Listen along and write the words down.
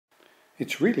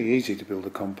It's really easy to build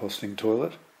a composting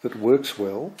toilet that works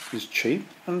well, is cheap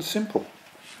and simple.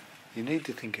 You need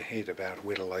to think ahead about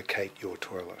where to locate your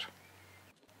toilet.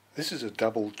 This is a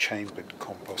double-chambered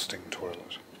composting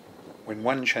toilet. When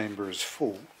one chamber is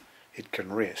full, it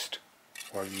can rest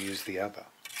while you use the other.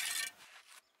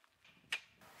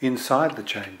 Inside the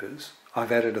chambers,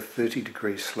 I've added a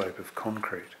 30-degree slope of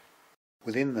concrete.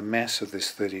 Within the mass of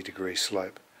this 30-degree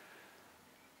slope,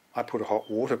 I put a hot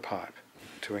water pipe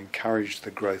to encourage the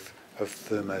growth of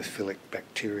thermophilic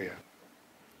bacteria.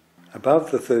 Above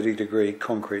the 30-degree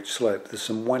concrete slope, there's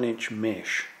some 1-inch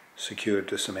mesh secured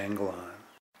to some angle iron.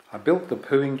 I built the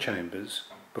pooing chambers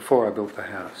before I built the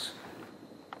house.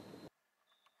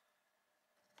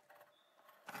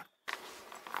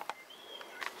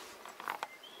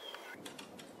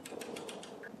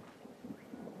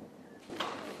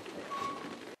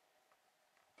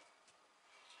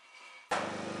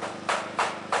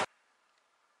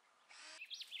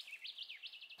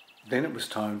 Then it was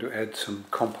time to add some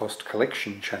compost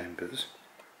collection chambers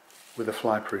with a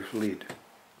fly-proof lid.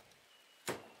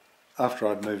 After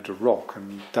I'd moved a rock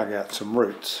and dug out some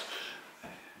roots,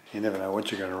 you never know what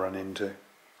you're going to run into.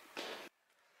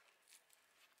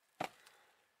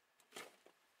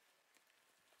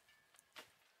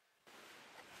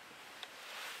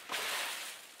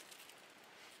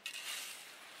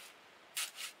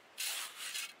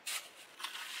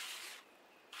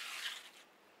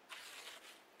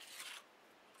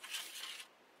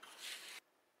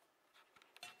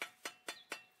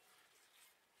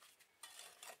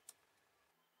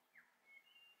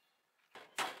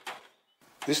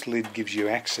 This lid gives you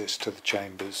access to the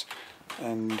chambers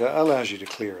and allows you to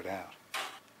clear it out.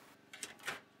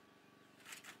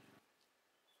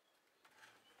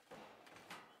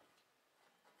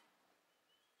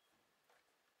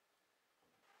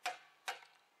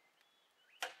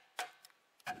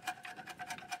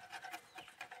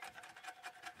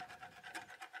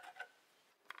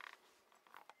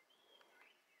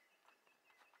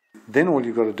 Then all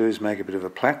you've got to do is make a bit of a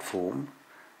platform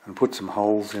and put some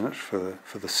holes in it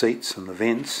for the seats and the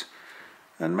vents,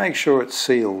 and make sure it's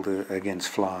sealed against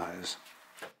flies.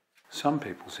 Some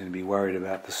people seem to be worried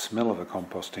about the smell of a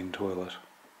composting toilet.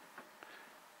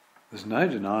 There's no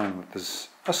denying that there's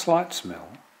a slight smell,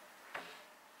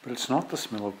 but it's not the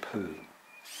smell of poo.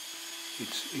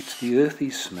 It's the earthy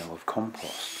smell of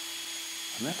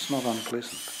compost, and that's not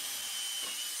unpleasant.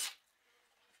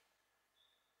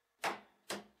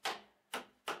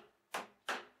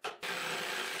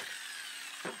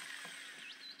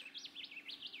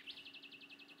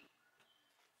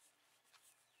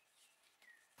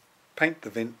 Paint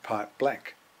the vent pipe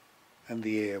black and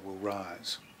the air will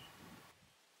rise.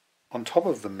 On top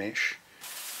of the mesh,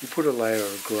 you put a layer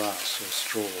of grass or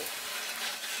straw.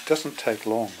 It doesn't take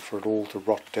long for it all to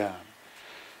rot down.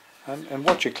 And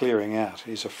what you're clearing out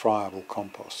is a friable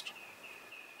compost.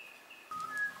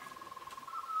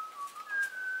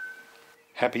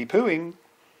 Happy pooing!